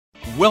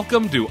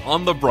Welcome to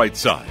On the Bright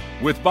Side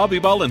with Bobby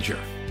Bollinger,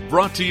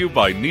 brought to you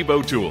by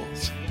Nebo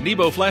Tools.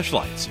 Nebo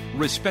flashlights,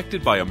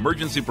 respected by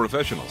emergency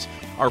professionals,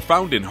 are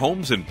found in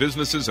homes and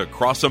businesses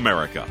across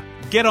America.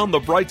 Get on the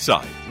bright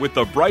side with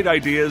the bright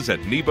ideas at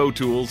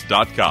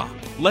nebotools.com.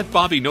 Let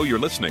Bobby know you're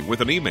listening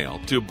with an email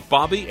to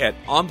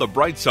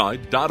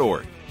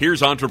bobby@onthebrightside.org.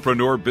 Here's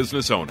entrepreneur,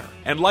 business owner,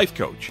 and life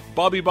coach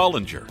Bobby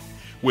Bollinger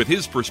with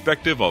his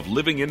perspective of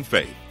living in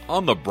faith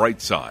on the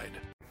bright side.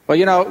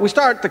 Well, we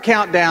start the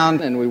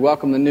countdown and we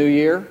welcome the new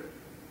year,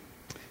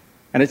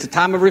 and it's a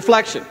time of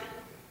reflection.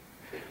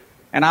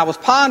 And I was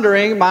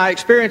pondering my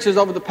experiences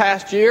over the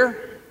past year,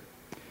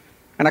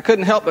 and I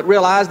couldn't help but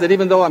realize that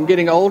even though I'm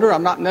getting older,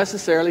 I'm not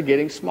necessarily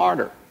getting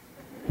smarter.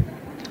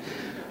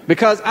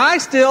 Because I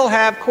still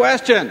have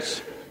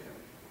questions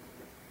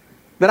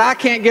that I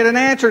can't get an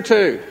answer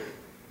to.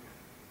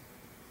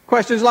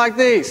 Questions like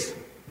these.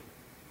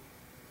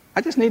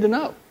 I just need to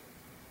know.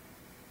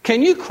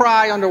 Can you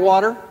cry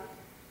underwater?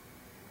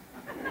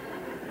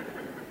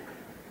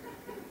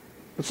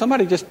 Would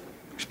somebody just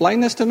explain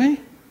this to me?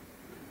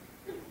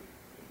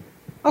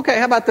 Okay,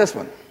 how about this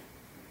one?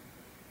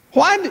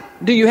 Why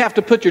do you have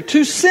to put your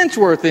 2 cents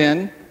worth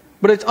in,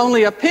 but it's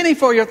only a penny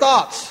for your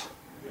thoughts?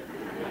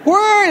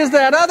 Where is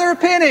that other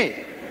penny?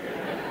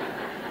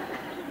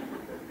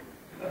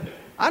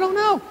 I don't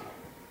know.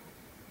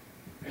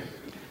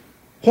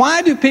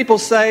 Why do people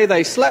say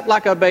they slept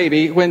like a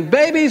baby when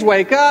babies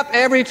wake up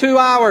every 2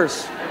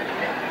 hours?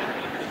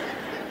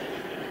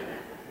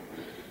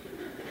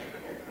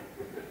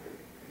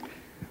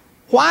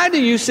 Why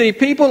do you see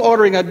people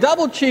ordering a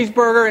double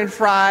cheeseburger and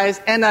fries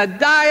and a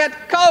Diet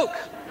Coke?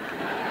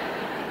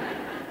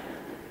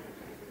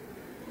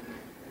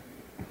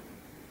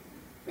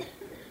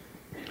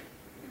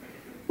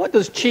 What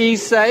does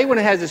cheese say when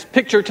it has its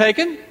picture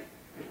taken?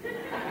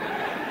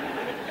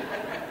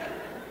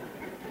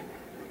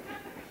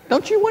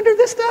 Don't you wonder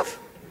this stuff?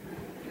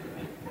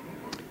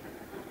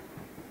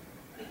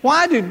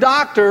 Why do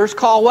doctors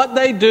call what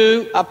they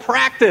do a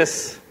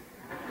practice?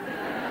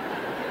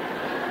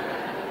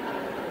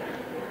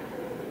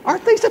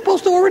 Aren't they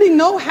supposed to already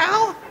know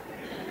how?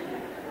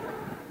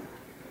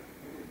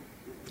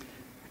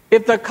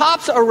 If the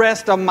cops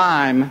arrest a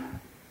mime,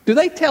 do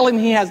they tell him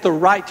he has the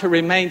right to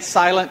remain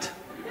silent?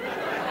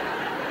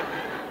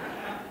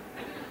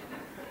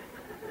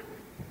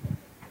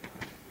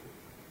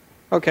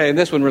 Okay,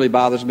 this one really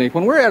bothers me.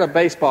 When we're at a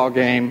baseball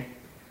game,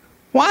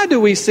 why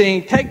do we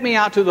sing "Take Me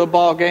Out to the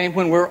Ball Game"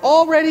 when we're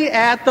already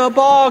at the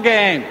ball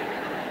game?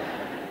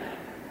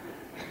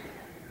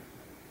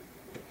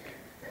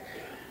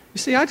 You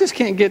see, I just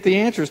can't get the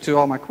answers to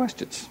all my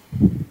questions.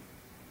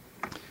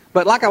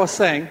 But like I was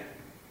saying,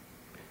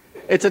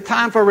 it's a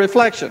time for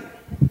reflection.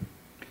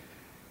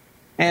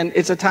 And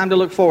it's a time to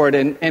look forward.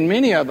 And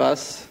many of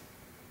us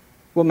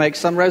will make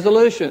some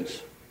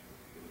resolutions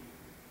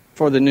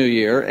for the new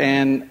year.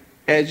 And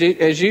as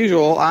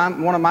usual,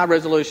 one of my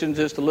resolutions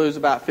is to lose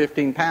about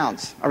 15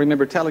 pounds. I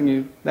remember telling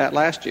you that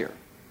last year.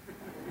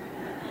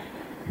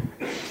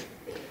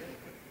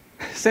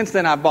 Since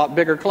then, I've bought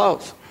bigger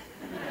clothes.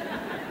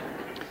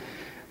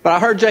 But I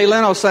heard Jay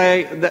Leno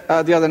say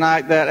the other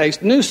night that a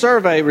new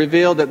survey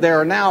revealed that there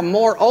are now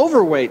more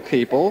overweight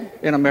people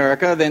in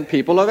America than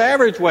people of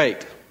average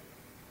weight.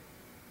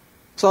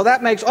 So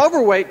that makes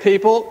overweight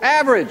people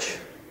average,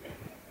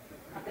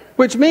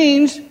 which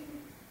means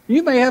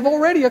you may have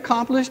already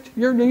accomplished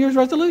your New Year's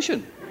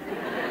resolution.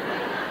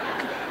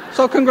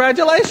 So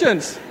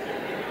congratulations.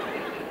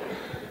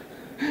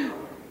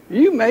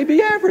 You may be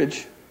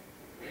average.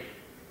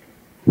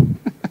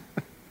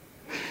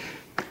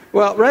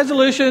 Well,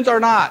 resolutions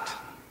or not,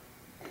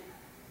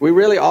 we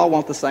really all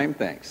want the same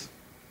things.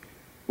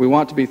 We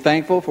want to be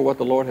thankful for what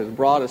the Lord has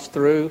brought us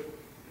through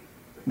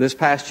this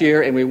past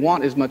year, and we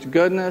want as much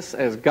goodness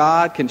as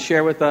God can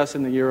share with us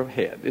in the year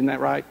ahead. Isn't that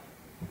right?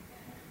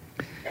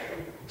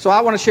 So I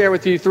want to share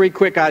with you 3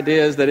 quick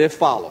ideas that, if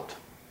followed,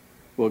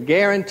 will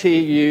guarantee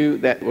you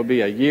that will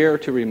be a year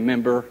to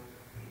remember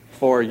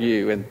for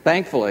you. And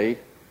thankfully,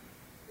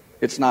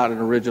 it's not an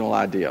original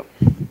idea.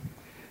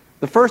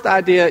 The first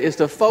idea is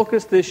to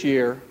focus this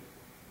year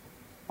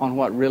on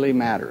what really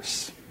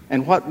matters.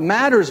 And what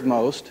matters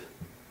most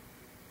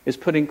is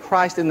putting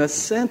Christ in the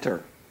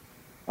center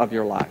of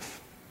your life.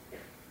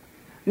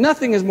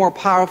 Nothing is more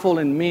powerful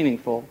and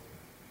meaningful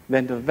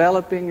than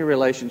developing your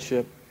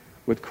relationship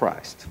with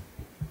Christ.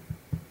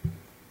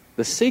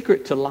 The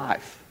secret to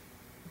life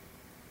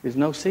is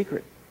no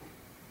secret.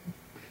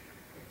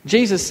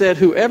 Jesus said,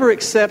 "Whoever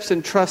accepts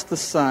and trusts the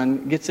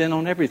Son gets in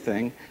on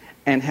everything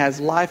and has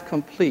life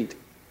complete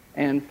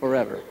and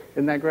forever."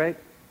 Isn't that great?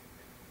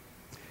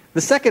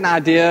 The second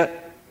idea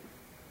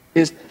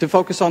is to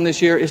focus on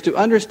this year is to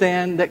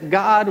understand that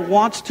God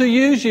wants to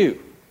use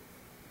you.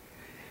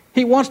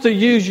 He wants to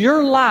use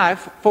your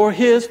life for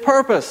His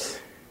purpose.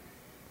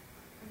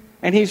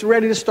 And He's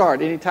ready to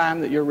start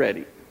anytime that you're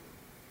ready.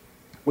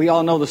 We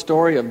all know the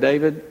story of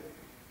David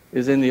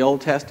is in the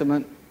Old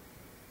Testament.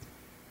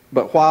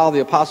 But while the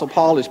Apostle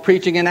Paul is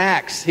preaching in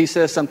Acts, he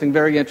says something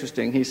very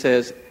interesting. He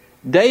says,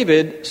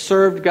 David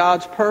served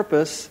God's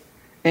purpose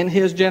in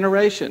his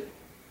generation.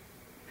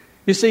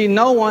 You see,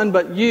 no one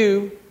but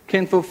you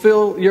can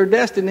fulfill your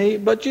destiny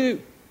but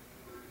you.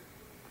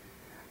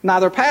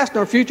 Neither past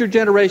nor future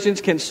generations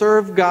can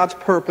serve God's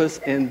purpose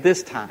in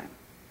this time.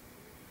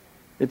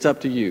 It's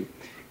up to you.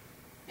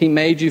 He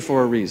made you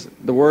for a reason.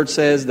 The Word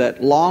says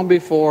that long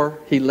before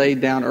He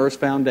laid down earth's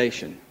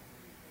foundation,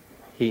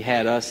 He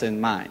had us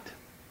in mind.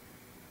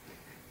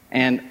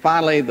 And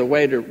finally, the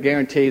way to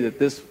guarantee that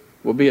this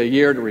will be a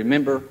year to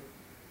remember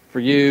for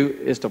you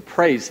is to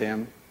praise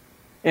Him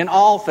in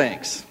all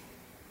things.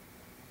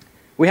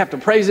 We have to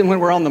praise Him when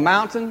we're on the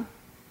mountain,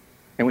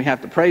 and we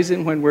have to praise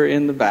Him when we're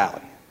in the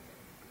valley.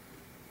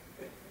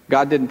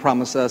 God didn't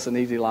promise us an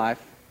easy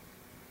life.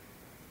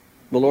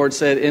 The Lord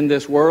said, in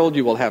this world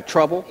you will have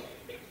trouble,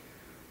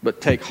 but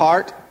take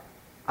heart,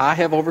 I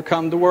have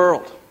overcome the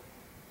world.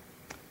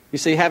 You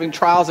see, having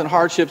trials and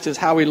hardships is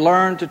how we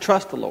learn to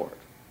trust the Lord.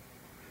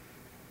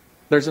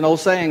 There's an old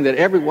saying that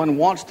everyone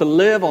wants to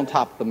live on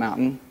top of the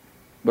mountain,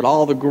 but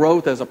all the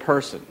growth as a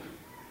person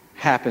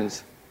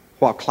happens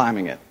while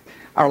climbing it.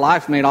 Our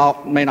life may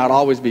not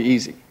always be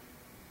easy,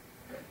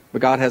 but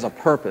God has a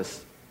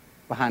purpose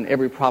behind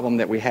every problem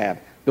that we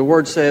have. The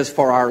Word says,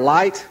 for our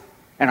light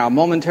and our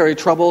momentary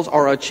troubles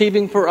are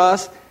achieving for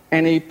us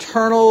an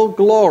eternal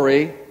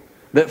glory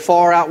that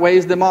far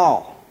outweighs them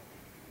all.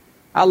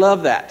 I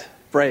love that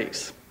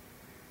phrase.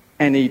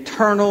 An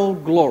eternal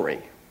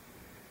glory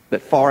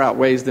that far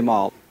outweighs them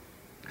all.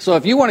 So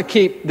if you want to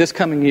keep this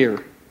coming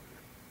year,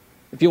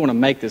 if you want to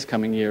make this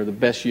coming year the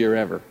best year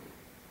ever,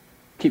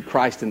 keep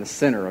Christ in the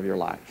center of your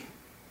life.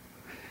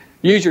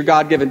 Use your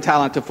God-given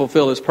talent to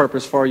fulfill His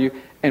purpose for you,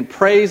 and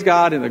praise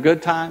God in the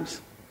good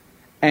times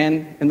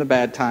and in the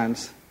bad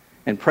times,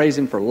 and praise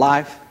Him for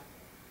life,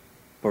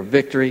 for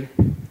victory,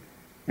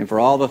 and for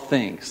all the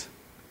things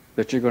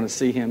that you're going to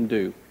see Him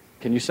do.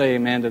 Can you say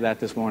amen to that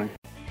this morning?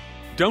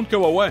 Don't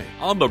go away.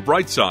 On the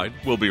Bright Side,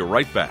 we'll be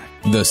right back.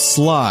 The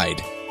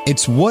slide.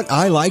 It's what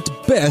I liked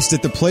best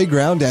at the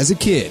playground as a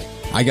kid.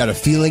 I got a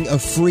feeling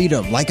of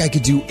freedom, like I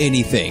could do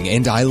anything,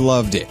 and I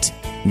loved it.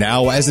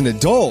 Now, as an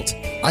adult,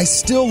 I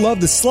still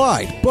love the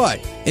slide, but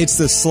it's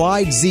the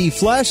Slide Z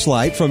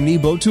flashlight from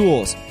Nebo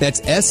Tools.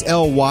 That's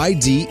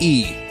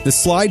SLYDE. The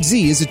Slide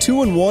Z is a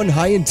 2-in-1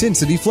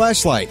 high-intensity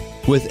flashlight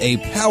with a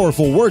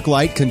powerful work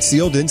light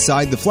concealed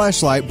inside the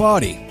flashlight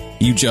body.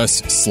 You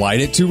just slide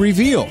it to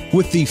reveal.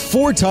 With the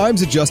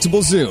 4x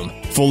adjustable zoom,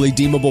 fully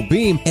dimmable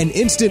beam, and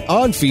instant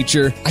on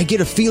feature, I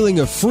get a feeling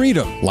of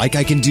freedom, like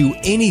I can do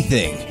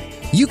anything.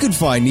 You can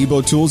find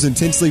Nebo Tools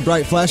Intensely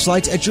Bright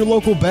Flashlights at your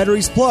local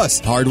Batteries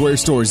Plus hardware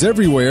stores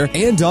everywhere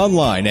and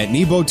online at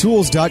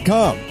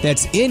nebotools.com.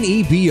 That's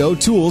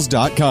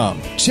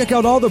NEBOtools.com. Check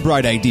out all the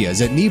bright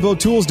ideas at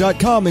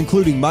nebotools.com,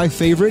 including my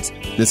favorite,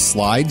 the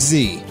Slide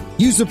Z.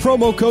 Use the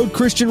promo code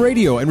Christian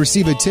Radio and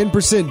receive a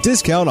 10%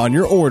 discount on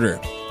your order.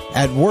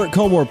 At work,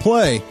 home, or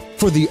play,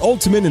 for the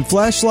ultimate in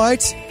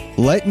flashlights,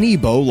 let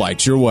Nebo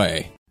light your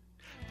way.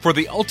 For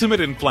the ultimate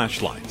in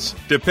flashlights,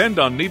 depend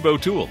on Nebo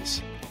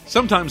Tools.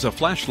 Sometimes a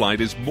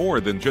flashlight is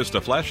more than just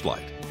a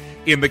flashlight.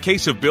 In the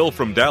case of Bill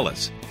from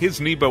Dallas,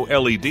 his Nebo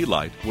LED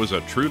light was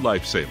a true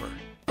lifesaver.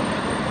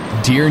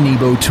 Dear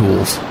Nebo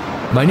Tools,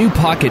 my new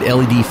pocket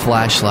LED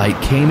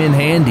flashlight came in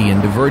handy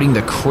in diverting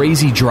the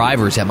crazy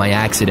drivers at my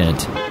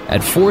accident. At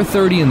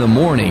 4:30 in the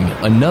morning,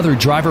 another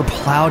driver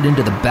plowed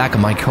into the back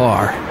of my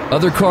car.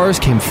 Other cars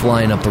came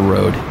flying up the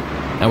road.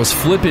 I was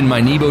flipping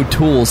my Nebo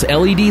Tools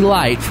LED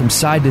light from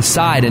side to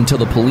side until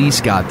the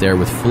police got there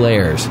with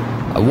flares.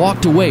 I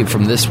walked away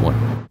from this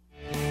one.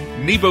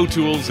 Nebo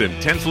Tools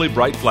Intensely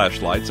Bright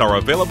Flashlights are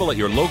available at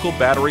your local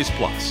Batteries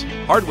Plus,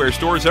 hardware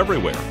stores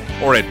everywhere,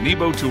 or at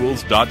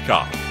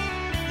nebotools.com.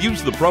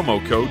 Use the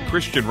promo code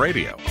Christian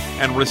Radio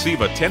and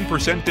receive a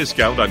 10%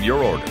 discount on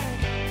your order.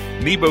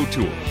 Nebo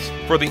Tools,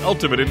 for the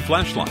ultimate in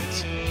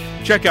flashlights.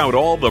 Check out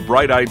all the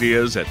bright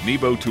ideas at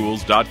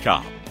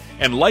nebotools.com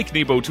and like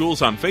Nebo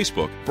Tools on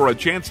Facebook for a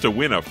chance to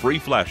win a free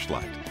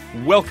flashlight.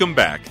 Welcome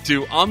back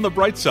to On the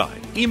Bright Side.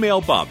 Email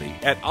Bobby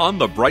at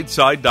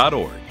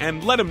onthebrightside.org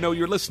and let him know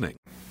you're listening.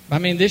 I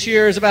mean, this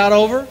year is about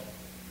over.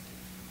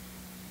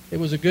 It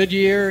was a good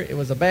year. It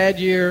was a bad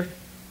year.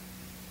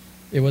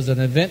 It was an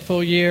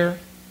eventful year.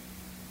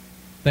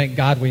 Thank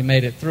God we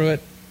made it through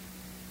it.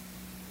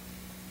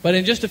 But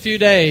in just a few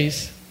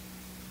days,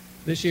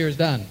 this year is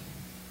done.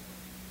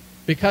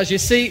 Because you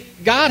see,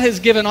 God has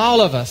given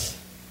all of us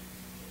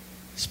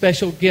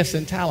special gifts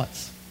and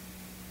talents.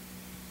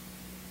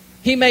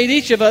 He made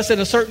each of us in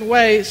a certain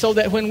way so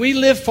that when we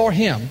live for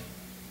Him,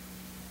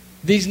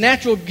 these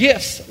natural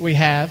gifts we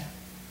have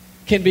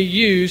can be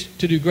used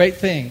to do great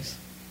things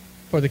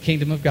for the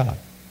kingdom of God.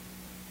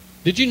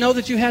 Did you know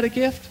that you had a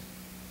gift?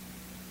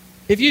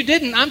 If you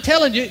didn't, I'm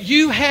telling you,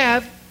 you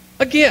have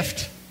a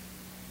gift.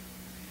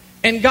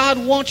 And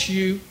God wants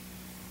you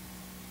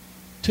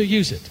to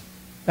use it.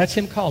 That's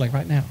Him calling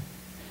right now.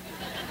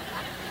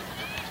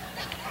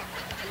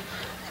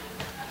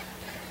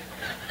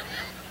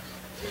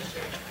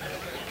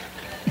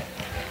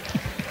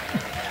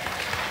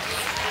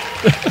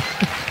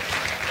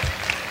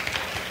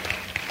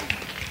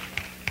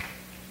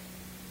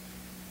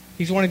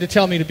 He's wanting to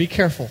tell me to be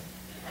careful.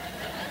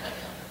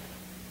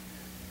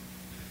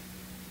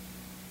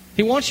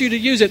 He wants you to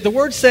use it. The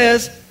Word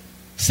says,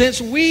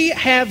 since we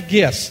have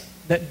gifts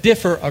that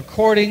differ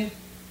according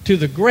to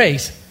the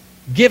grace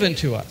given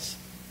to us,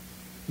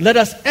 let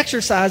us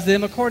exercise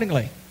them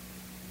accordingly.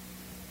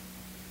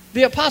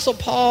 The Apostle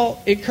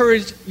Paul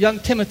encouraged young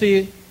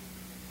Timothy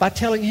by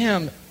telling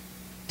him,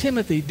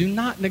 Timothy, do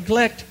not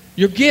neglect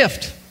your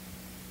gift.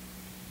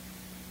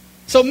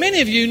 So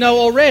many of you know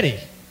already,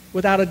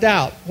 without a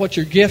doubt, what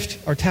your gift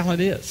or talent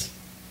is.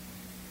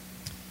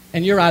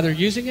 And you're either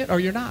using it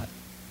or you're not.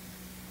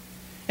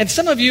 And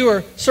some of you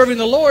are serving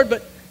the Lord,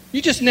 but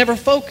you just never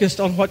focused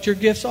on what your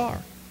gifts are.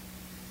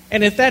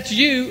 And if that's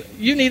you,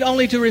 you need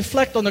only to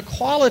reflect on the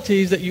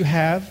qualities that you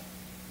have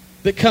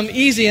that come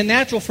easy and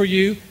natural for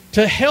you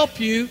to help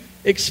you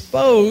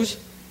expose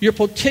your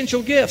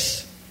potential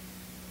gifts.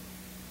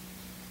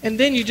 And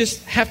then you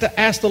just have to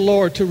ask the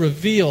Lord to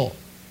reveal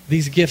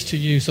these gifts to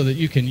you so that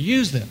you can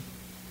use them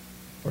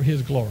for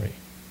His glory.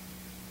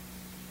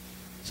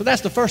 So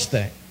that's the first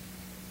thing.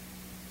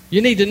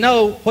 You need to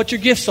know what your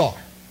gifts are.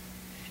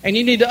 And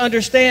you need to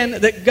understand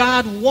that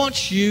God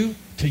wants you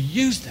to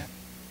use them.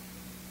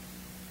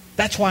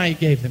 That's why He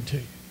gave them to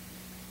you.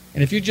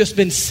 And if you've just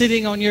been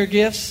sitting on your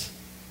gifts,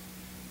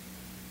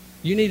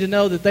 you need to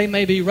know that they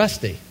may be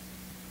rusty.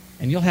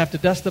 And you'll have to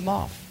dust them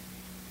off.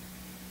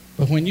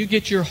 But when you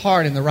get your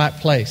heart in the right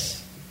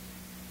place,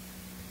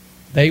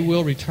 they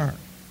will return.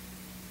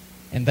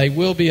 And they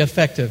will be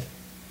effective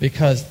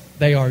because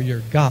they are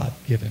your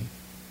God-given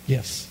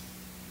gifts.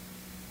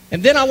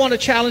 And then I want to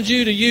challenge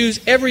you to use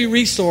every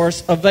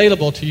resource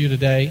available to you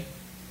today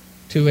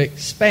to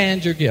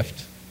expand your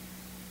gift.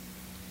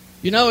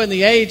 You know, in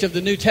the age of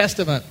the New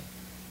Testament,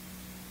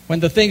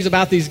 when the things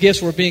about these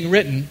gifts were being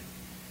written,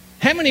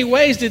 how many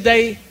ways did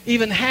they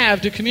even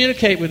have to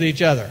communicate with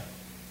each other?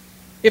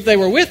 If they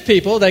were with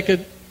people, they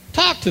could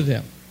talk to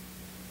them.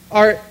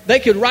 Or they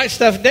could write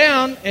stuff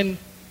down and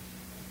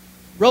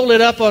roll it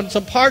up on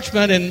some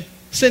parchment and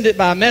send it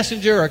by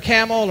messenger or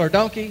camel or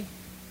donkey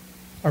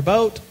or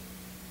boat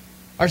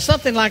or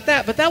something like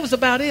that. But that was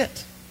about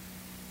it.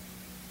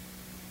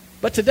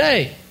 But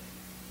today,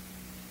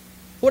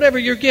 whatever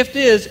your gift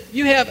is,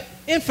 you have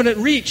infinite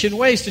reach and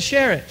ways to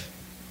share it.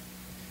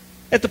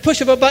 At the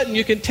push of a button,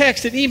 you can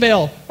text and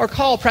email or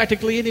call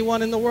practically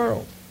anyone in the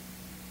world.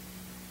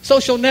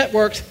 Social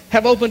networks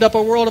have opened up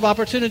a world of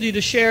opportunity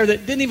to share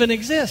that didn't even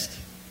exist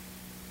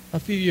a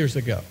few years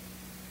ago.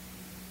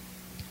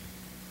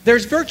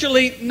 There's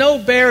virtually no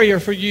barrier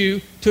for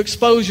you to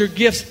expose your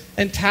gifts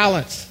and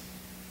talents.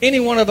 Any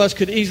one of us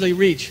could easily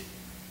reach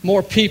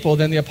more people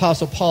than the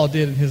Apostle Paul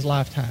did in his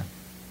lifetime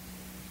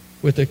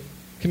with the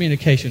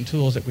communication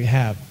tools that we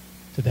have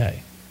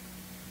today.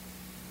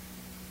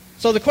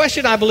 So the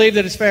question I believe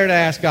that it's fair to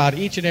ask God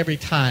each and every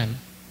time,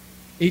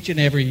 each and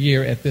every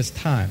year at this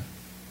time,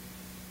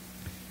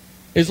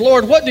 is,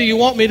 Lord, what do you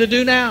want me to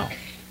do now?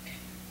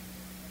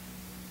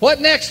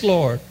 What next,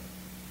 Lord?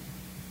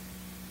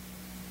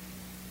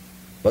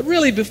 But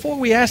really, before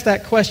we ask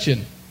that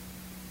question,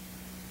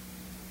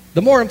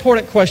 the more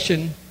important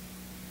question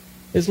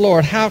is,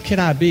 Lord, how can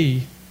I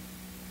be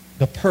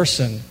the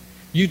person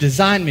you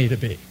designed me to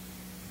be?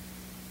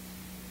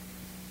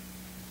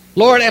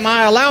 Lord, am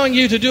I allowing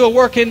you to do a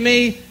work in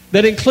me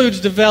that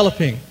includes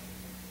developing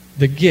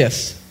the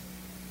gifts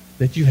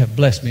that you have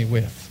blessed me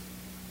with?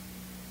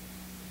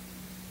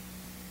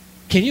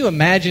 Can you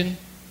imagine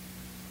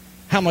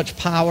how much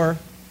power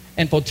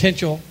and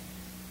potential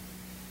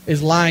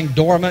is lying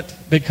dormant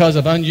because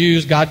of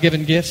unused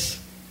God-given gifts?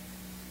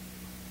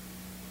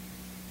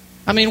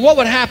 I mean, what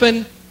would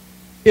happen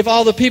if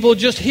all the people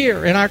just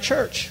here in our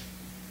church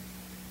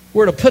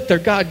were to put their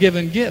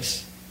God-given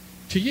gifts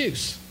to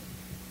use?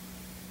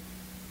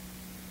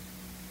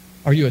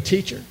 Are you a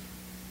teacher?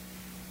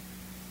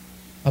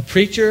 A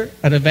preacher?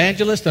 An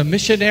evangelist? A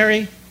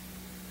missionary?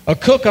 A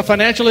cook? A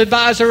financial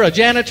advisor? A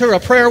janitor? A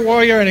prayer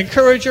warrior? An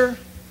encourager?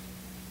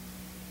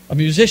 A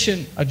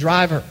musician? A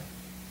driver?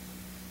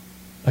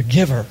 A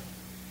giver?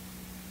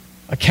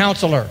 A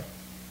counselor?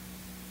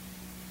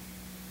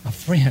 A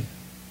friend?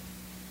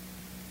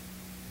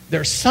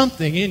 There's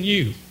something in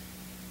you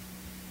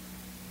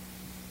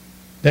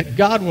that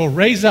God will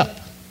raise up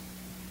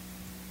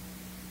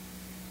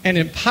and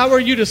empower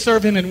you to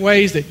serve Him in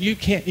ways that you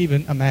can't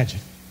even imagine.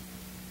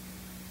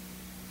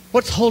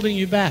 What's holding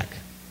you back?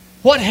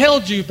 What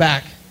held you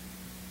back?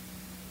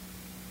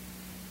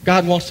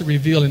 God wants to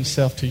reveal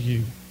Himself to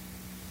you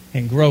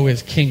and grow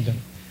His kingdom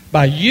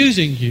by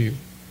using you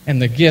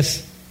and the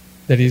gifts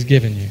that He's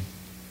given you.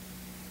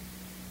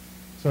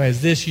 So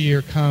as this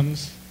year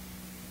comes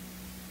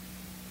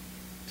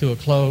to a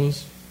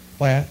close,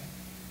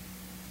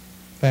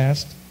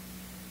 fast,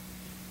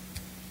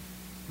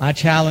 my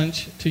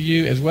challenge to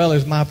you, as well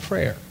as my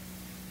prayer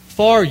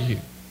for you,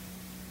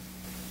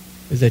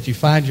 is that you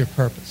find your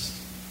purpose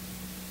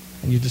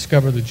and you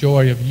discover the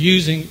joy of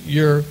using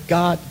your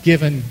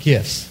God-given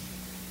gifts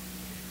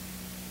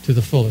to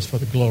the fullest for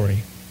the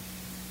glory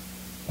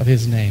of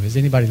His name. Is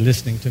anybody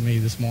listening to me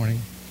this morning?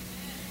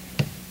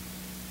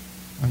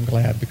 I'm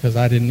glad, because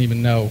I didn't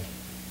even know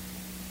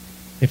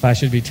if I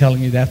should be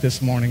telling you that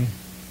this morning.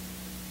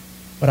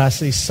 But I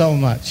see so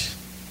much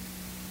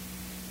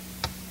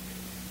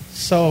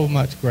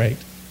great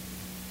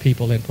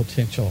people and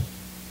potential.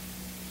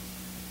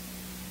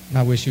 And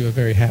I wish you a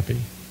very happy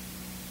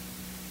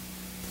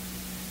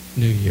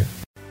New Year.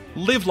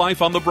 Live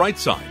life on the bright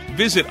side.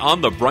 Visit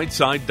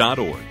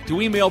onthebrightside.org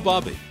to email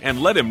Bobby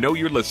and let him know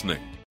you're listening.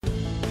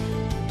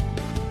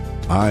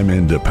 I'm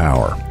into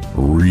power.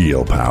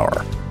 Real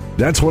power.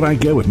 That's what I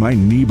get with my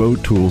Nebo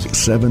Tools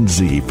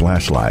 7Z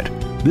flashlight.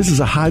 This is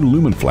a high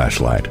lumen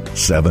flashlight,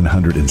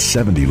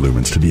 770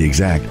 lumens to be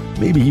exact.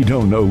 Maybe you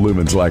don't know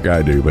lumens like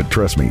I do, but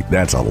trust me,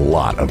 that's a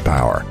lot of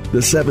power. The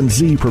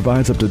 7Z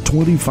provides up to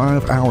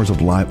 25 hours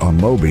of light on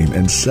low beam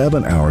and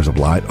 7 hours of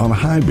light on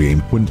high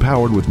beam when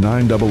powered with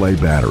 9AA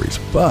batteries.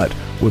 But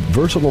with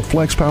versatile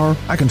flex power,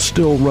 I can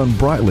still run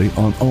brightly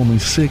on only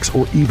 6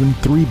 or even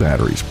 3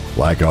 batteries.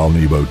 Like all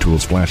Nebo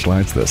Tools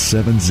flashlights, the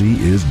 7Z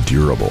is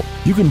durable.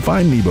 You can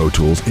find Nebo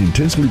Tools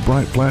intensely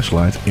bright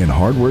flashlights in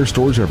hardware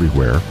stores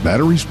everywhere,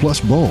 batteries plus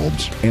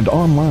bulbs, and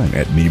online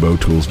at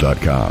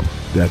nebotools.com.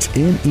 That's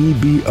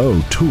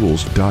NEBO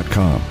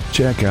Tools.com.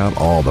 Check out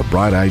all the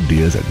bright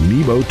ideas at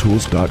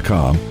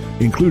nebotools.com,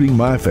 including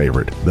my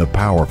favorite, the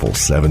powerful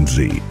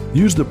 7Z.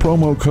 Use the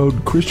promo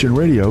code Christian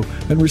Radio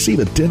and receive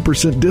a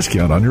 10%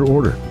 discount on your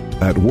order.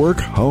 At work,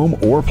 home,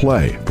 or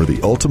play, for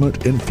the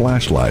ultimate in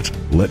flashlights,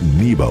 let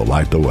Nebo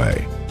light the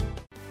way.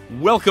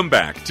 Welcome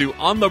back to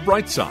On the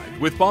Bright Side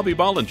with Bobby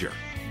Bollinger,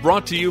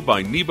 brought to you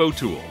by Nebo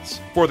Tools.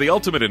 For the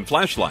ultimate in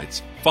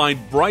flashlights,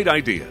 find bright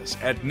ideas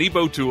at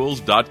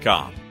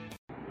nebotools.com.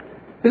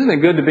 Isn't it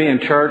good to be in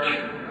church?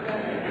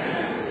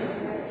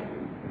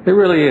 It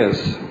really is.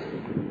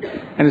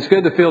 And it's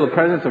good to feel the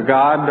presence of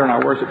God during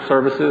our worship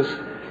services.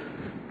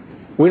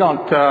 We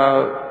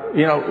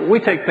don't, we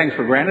take things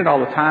for granted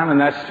all the time,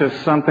 and that's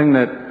just something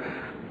that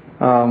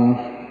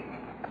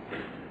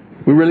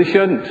we really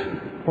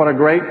shouldn't. What a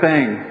great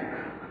thing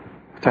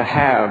to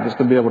have is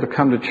to be able to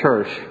come to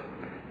church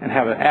and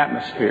have an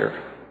atmosphere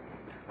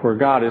where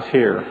God is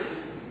here.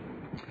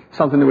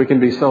 Something that we can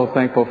be so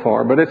thankful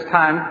for. But it's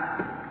time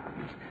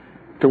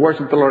to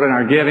worship the Lord in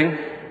our giving.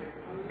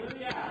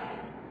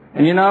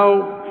 And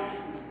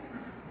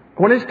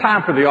when it's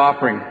time for the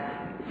offering,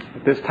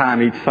 at this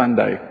time each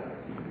Sunday,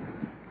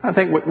 I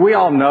think we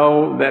all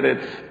know that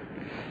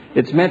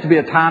it's meant to be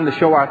a time to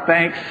show our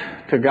thanks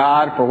to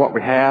God for what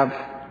we have,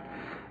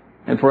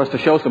 and for us to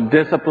show some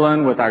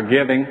discipline with our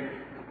giving.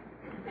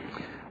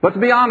 But to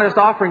be honest,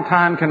 offering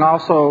time can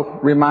also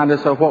remind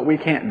us of what we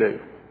can't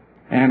do,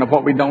 and of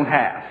what we don't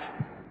have,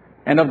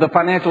 and of the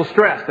financial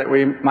stress that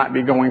we might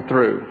be going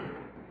through.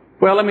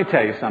 Well, let me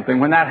tell you something.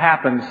 When that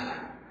happens,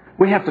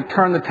 we have to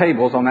turn the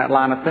tables on that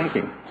line of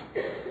thinking,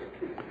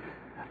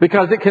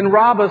 because it can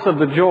rob us of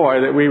the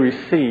joy that we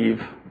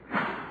receive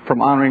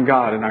from honoring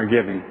God in our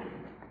giving.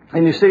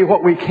 And you see,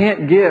 what we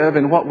can't give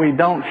and what we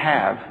don't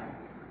have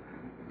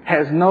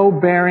has no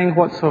bearing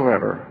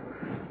whatsoever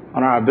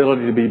on our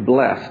ability to be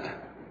blessed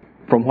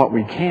from what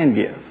we can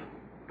give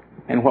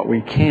and what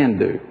we can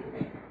do.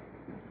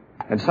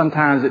 And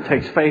sometimes it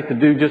takes faith to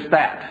do just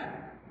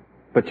that.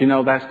 But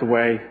that's the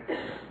way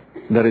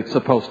that it's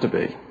supposed to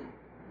be.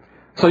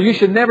 So you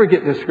should never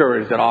get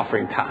discouraged at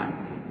offering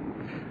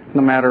time,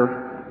 no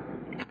matter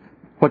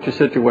what your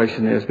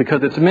situation is,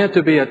 because it's meant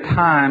to be a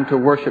time to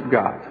worship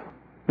God,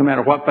 no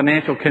matter what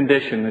financial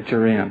condition that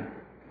you're in.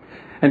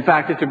 In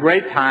fact, it's a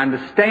great time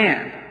to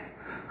stand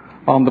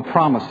on the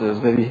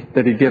promises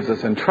that He gives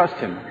us and trust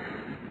Him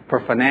for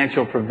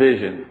financial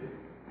provision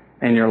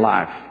in your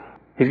life.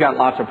 He's got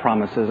lots of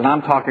promises, and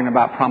I'm talking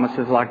about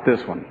promises like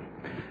this one.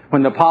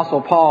 When the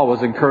Apostle Paul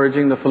was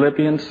encouraging the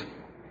Philippians,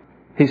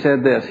 he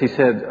said this. He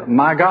said,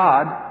 "My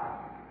God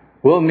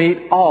will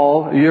meet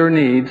all your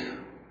needs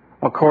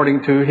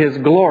according to His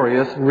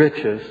glorious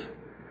riches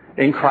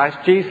in Christ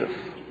Jesus."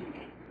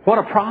 What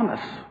a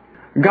promise.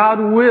 God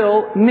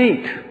will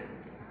meet.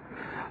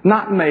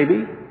 Not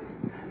maybe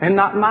and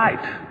not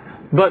might,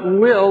 but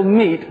will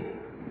meet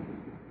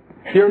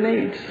your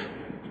needs.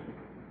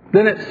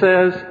 Then it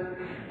says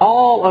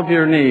all of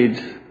your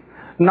needs,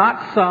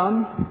 not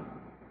some,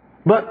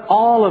 but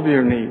all of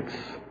your needs.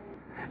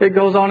 It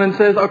goes on and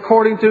says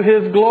according to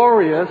His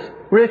glorious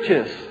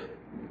riches.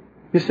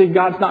 You see,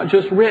 God's not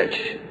just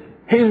rich.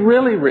 He's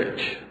really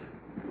rich.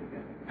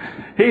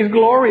 He's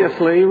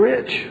gloriously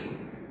rich.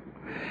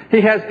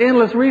 He has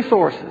endless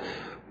resources.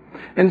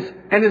 And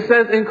it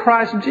says in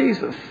Christ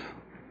Jesus.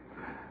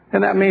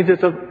 And that means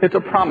it's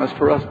a promise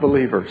for us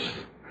believers.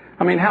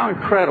 I mean, how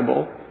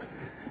incredible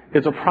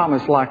is a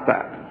promise like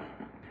that?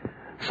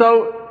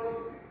 So,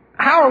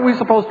 how are we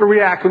supposed to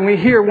react when we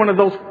hear one of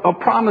those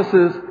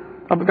promises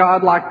of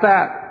God like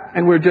that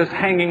and we're just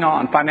hanging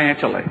on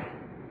financially?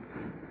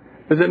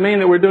 Does it mean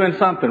that we're doing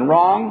something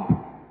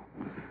wrong?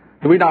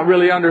 Do we not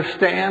really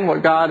understand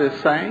what God is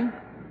saying?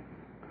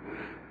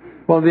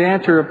 Well, the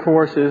answer, of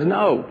course, is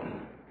no.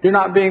 You're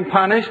not being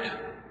punished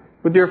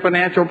with your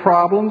financial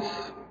problems.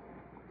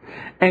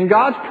 And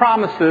God's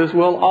promises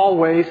will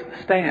always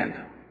stand.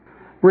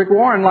 Rick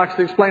Warren likes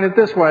to explain it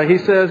this way. He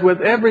says,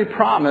 with every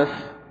promise,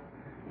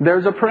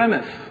 there's a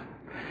premise.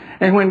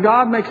 And when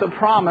God makes a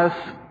promise,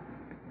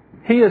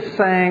 He is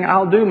saying,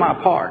 I'll do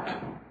my part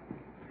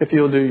if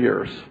you'll do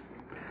yours.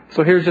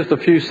 So here's just a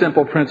few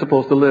simple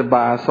principles to live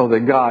by so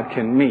that God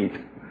can meet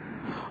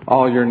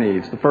all your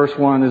needs. The first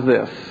one is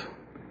this: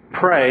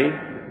 pray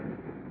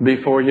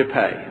before you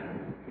pay.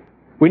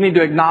 We need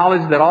to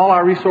acknowledge that all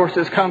our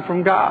resources come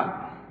from God.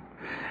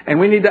 And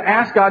we need to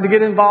ask God to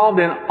get involved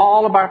in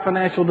all of our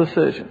financial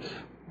decisions.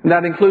 And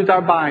that includes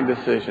our buying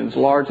decisions,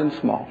 large and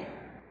small.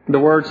 The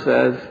Word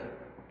says,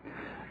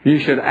 you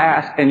should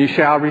ask and you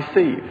shall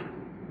receive.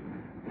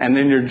 And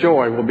then your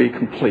joy will be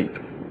complete.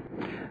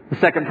 The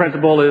second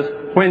principle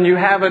is, when you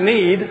have a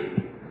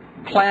need,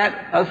 plant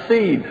a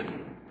seed.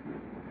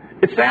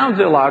 It sounds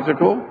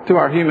illogical to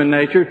our human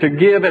nature to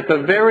give at the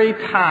very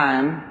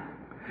time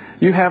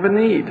you have a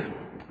need.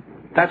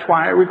 That's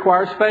why it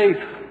requires faith.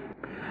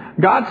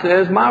 God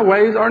says, my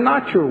ways are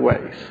not your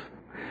ways.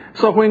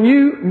 So when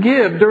you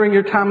give during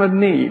your time of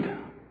need,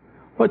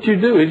 what you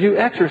do is you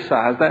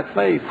exercise that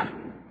faith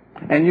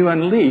and you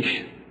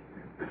unleash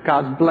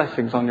God's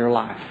blessings on your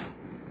life.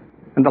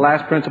 And the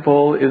last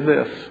principle is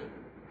this: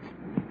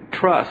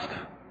 trust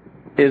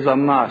is a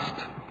must.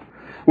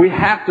 We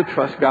have to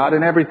trust God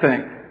in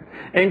everything,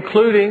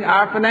 including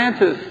our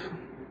finances.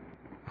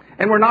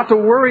 And we're not to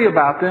worry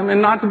about them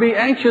and not to be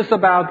anxious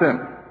about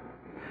them.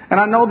 And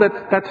I know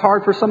that that's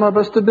hard for some of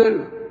us to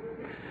do.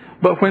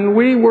 But when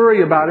we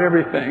worry about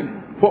everything,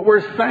 what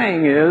we're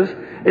saying is,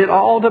 it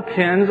all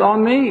depends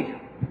on me.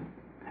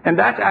 And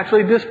that's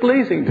actually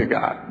displeasing to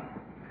God.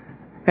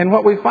 And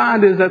what we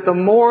find is that the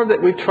more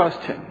that we trust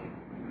Him,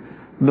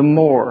 the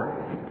more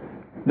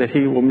that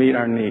He will meet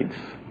our needs.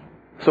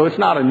 So it's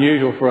not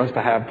unusual for us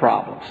to have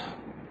problems.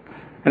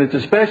 And it's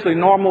especially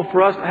normal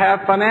for us to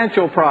have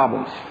financial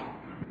problems.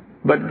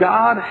 But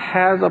God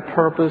has a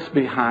purpose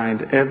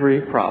behind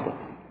every problem.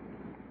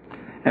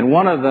 And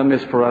one of them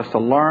is for us to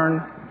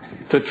learn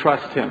to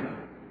trust Him.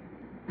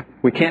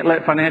 We can't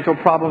let financial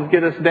problems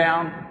get us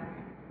down.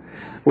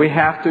 We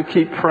have to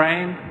keep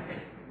praying.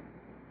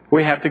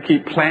 We have to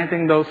keep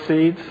planting those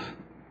seeds.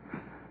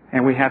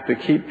 And we have to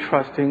keep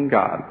trusting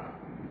God,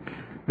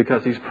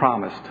 because He's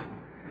promised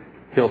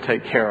He'll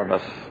take care of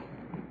us.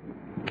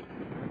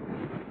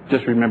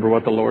 Just remember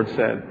what the Lord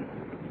said.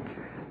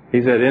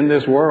 He said, in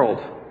this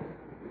world,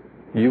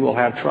 you will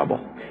have trouble,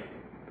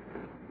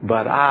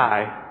 but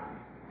I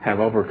have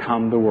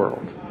overcome the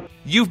world.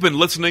 You've been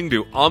listening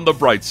to On the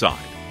Bright Side,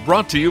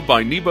 brought to you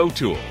by Nebo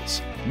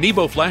Tools.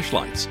 Nebo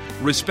flashlights,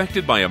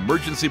 respected by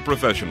emergency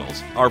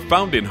professionals, are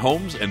found in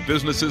homes and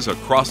businesses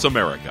across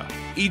America.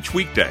 Each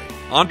weekday,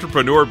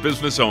 entrepreneur,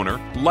 business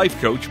owner,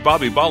 life coach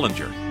Bobby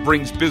Bollinger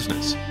brings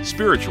business,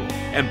 spiritual,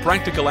 and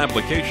practical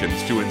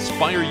applications to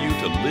inspire you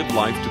to live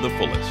life to the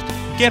fullest.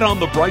 Get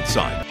on the bright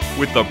side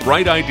with the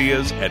bright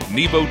ideas at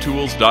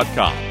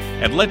nebotools.com.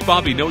 And let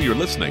Bobby know you're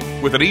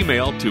listening with an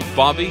email to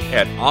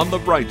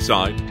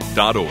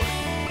bobby@onthebrightside.org.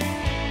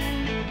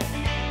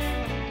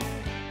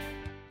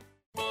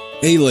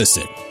 Hey,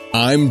 listen,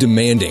 I'm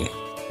demanding.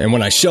 And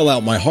when I shell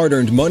out my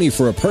hard-earned money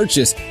for a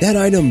purchase, that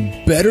item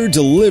better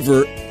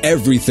deliver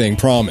everything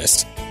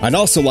promised. I'd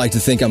also like to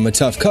think I'm a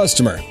tough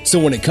customer, so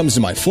when it comes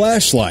to my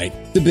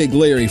flashlight, the Big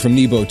Larry from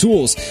Nebo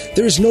Tools,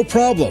 there's no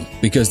problem,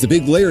 because the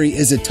Big Larry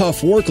is a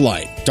tough work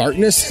light.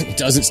 Darkness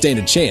doesn't stand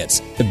a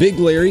chance. The Big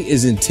Larry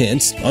is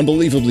intense,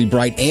 unbelievably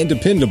bright, and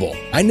dependable.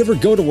 I never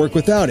go to work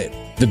without it.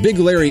 The Big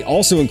Larry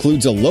also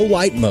includes a low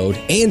light mode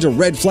and a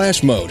red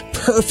flash mode,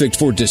 perfect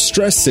for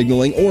distress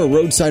signaling or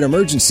roadside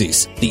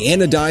emergencies. The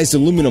anodized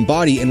aluminum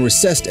body and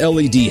recessed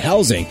LED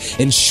housing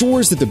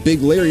ensures that the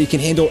Big Larry can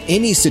handle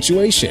any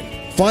situation.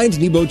 Find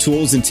Nebo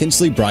Tools'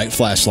 intensely bright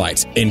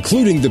flashlights,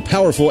 including the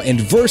powerful and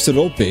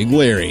versatile Big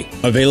Larry.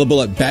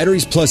 Available at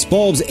Batteries Plus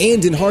Bulbs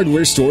and in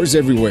hardware stores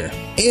everywhere.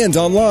 And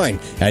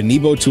online at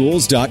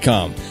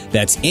nebotools.com.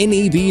 That's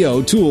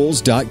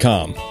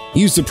nebotools.com.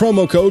 Use the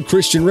promo code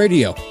Christian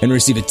Radio and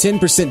receive a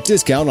 10%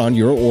 discount on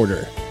your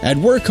order. At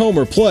work, home,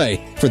 or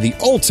play, for the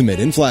ultimate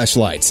in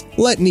flashlights,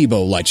 let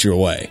Nebo light your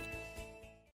way.